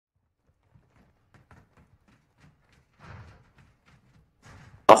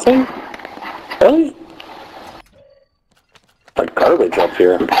Nothing? Really? Like garbage up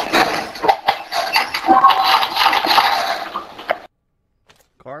here.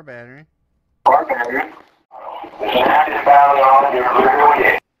 Car battery. Car battery.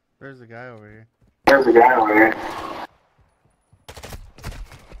 There's a guy over here. There's a guy over here.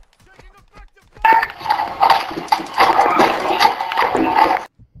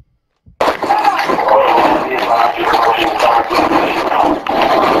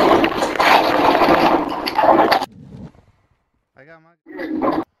 I got my...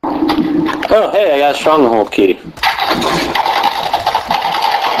 Oh, hey, I got a stronghold key.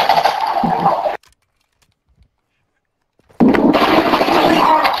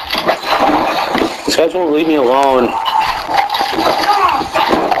 These guys won't leave me alone.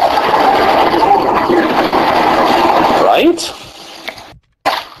 Right?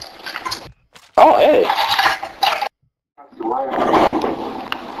 Oh, hey.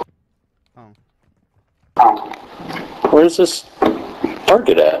 Oh. Where's this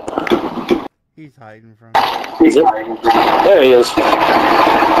target at? He's hiding from me. Is it? There he is.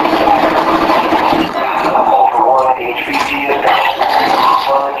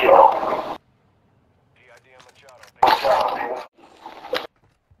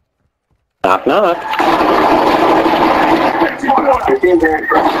 Knock, knock.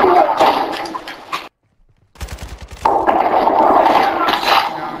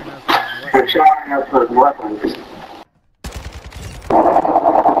 They're showering us with weapons.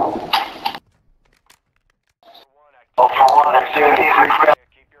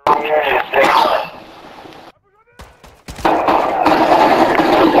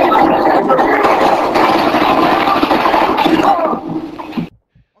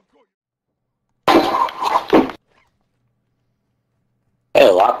 Hey,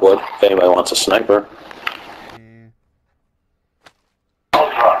 Lockwood, if anybody wants a sniper. Yeah.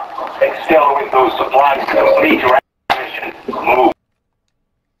 Still with those supplies, complete your acquisition. Move.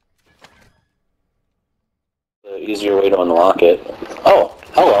 The easier way to unlock it. Oh,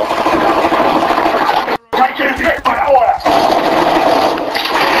 hello.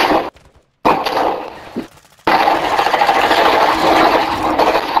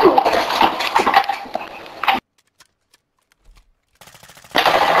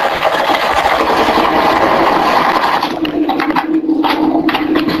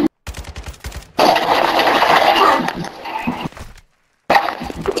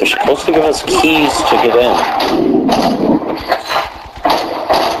 They're supposed to give us keys to get in.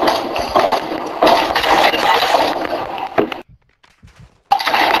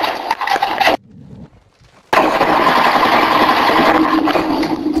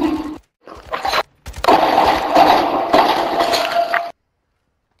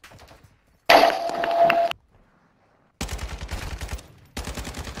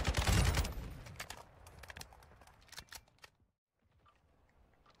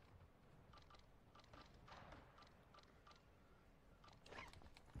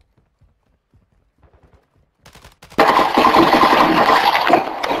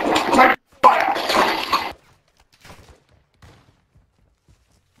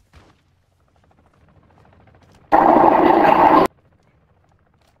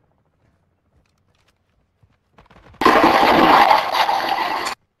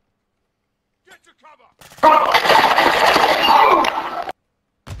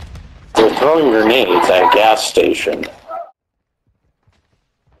 They're throwing grenades at a gas station.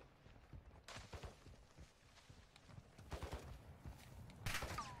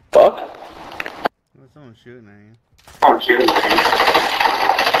 Fuck? There's someone shooting at you. Oh, shooting at you.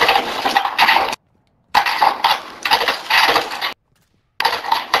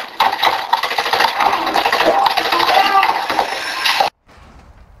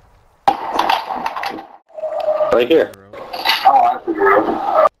 Right here. Oh, that's a girl.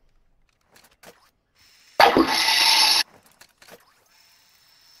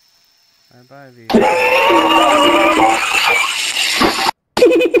 Bye-bye, V.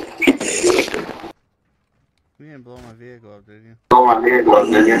 You didn't blow my vehicle up, did you? Blow my vehicle up,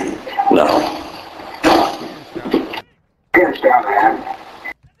 did you? No. Getting shot at.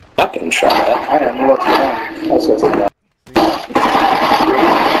 Not getting shot at. I didn't look at that. That's what's that.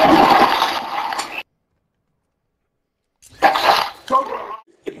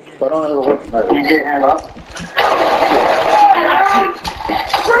 I don't ever look. You get him up?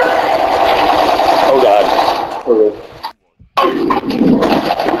 Oh god.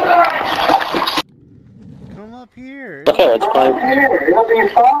 Come up here. Okay, let's climb. It'll be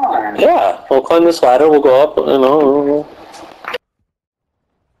fine. Yeah, we'll climb this ladder, we'll go up, you know.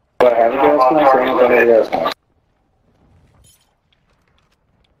 What, have you guys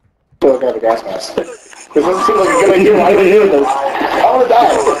gas mask. This doesn't seem like a good idea. Why are we doing this? I want to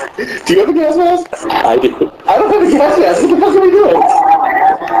die. Do you have a gas mask? I do. I don't have a gas mask. What the fuck are we doing?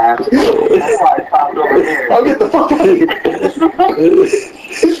 I'll get the fuck out of here.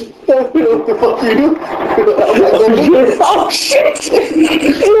 What the fuck are you doing? Oh shit! It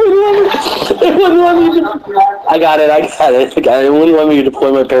wouldn't let me. I got it. It wouldn't let me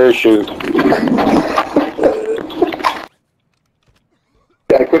deploy my parachute.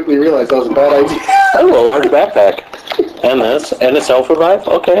 I quickly realized that was a bad idea. Oh, large backpack. And this. And a self-revive?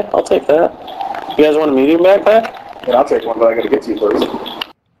 Okay, I'll take that. You guys want a medium backpack? Yeah, I'll take one, but I gotta get to you first.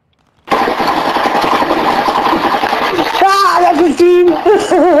 Ah, that's a team!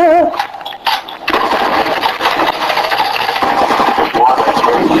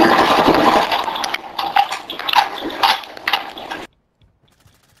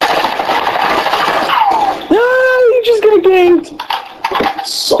 No, you just got ganked!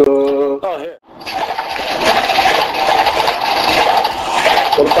 So... Oh, here.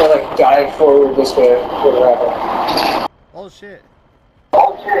 What if I, like, dive forward this way? What would happen? Oh shit.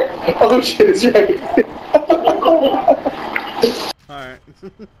 Oh shit, it's right. Alright.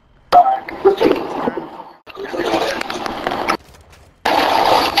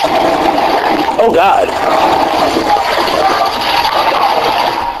 Oh god.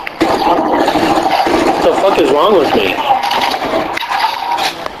 What the fuck is wrong with me?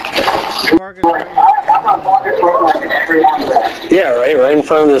 Yeah, right in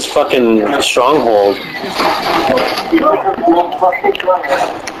front of this fucking stronghold.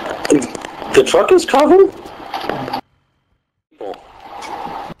 The truck is covered?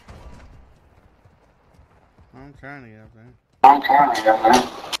 I'm trying to get up there.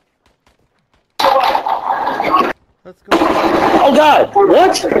 Let's go. Oh god!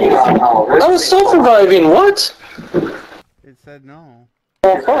 What? I was self-reviving, what? It said no.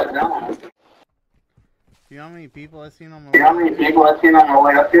 Oh fuck. Do you know how many people I've seen on my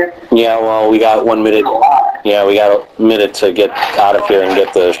way up here? Yeah, well, we got 1 minute. Yeah, we got a minute to get out of here and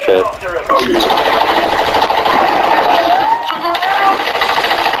get the shit.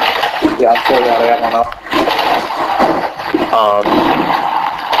 Yeah, I'm fully out of ammo now.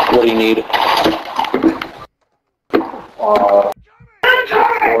 What do you need?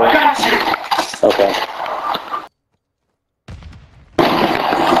 Okay.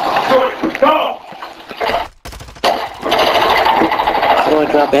 How do I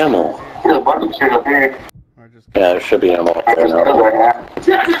drop ammo? Or just Yeah, there should be ammo up there now.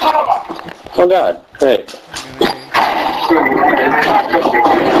 Oh god, great.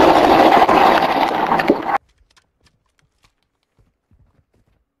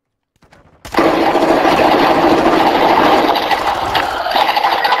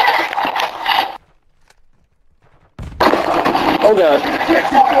 Oh god.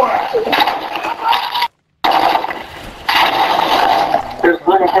 Just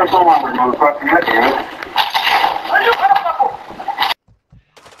looking for someone, motherfucker.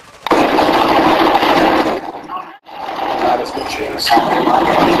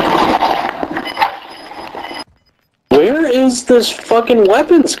 Where is this fucking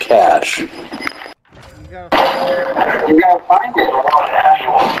weapons cache? You gotta find it.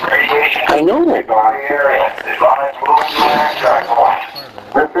 I know.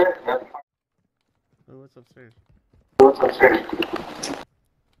 That's it. Oh, what's upstairs? What's upstairs?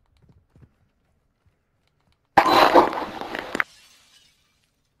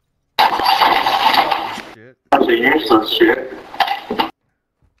 Shit. That's a useless shit.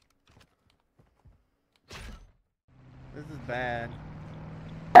 This is bad.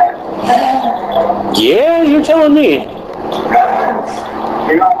 Yeah, you're telling me.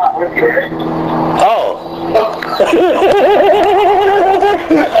 You know what? We're good. Oh.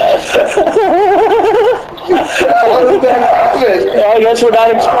 I guess we're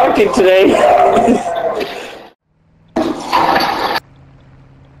not expecting today.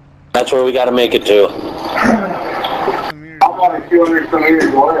 That's where we gotta make it to. I'm only 200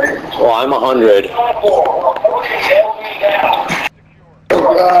 meters away. Well, I'm 100.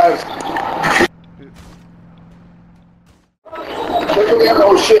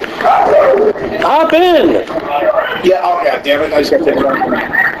 Oh shit. Hop in! Yeah, oh god damn it, I just gotta take it out.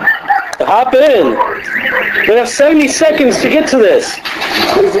 Hop in! We have 70 seconds to get to this.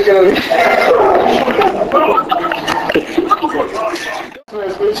 Is it gonna be?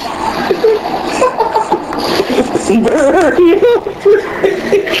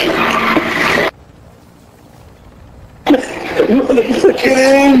 Get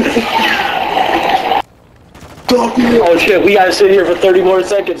in! Oh shit, we gotta sit here for 30 more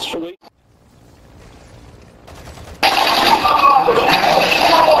seconds.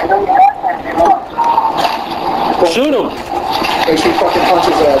 Shoot him! Make sure you fucking punch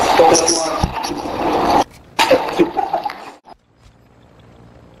his ass. Don't let him run.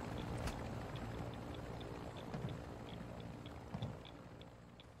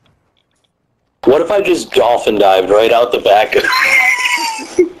 What if I just dolphin dived right out the back?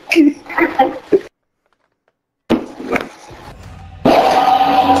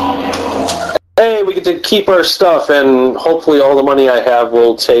 Hey, we get to keep our stuff, and hopefully all the money I have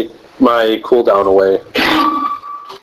will take my cooldown away.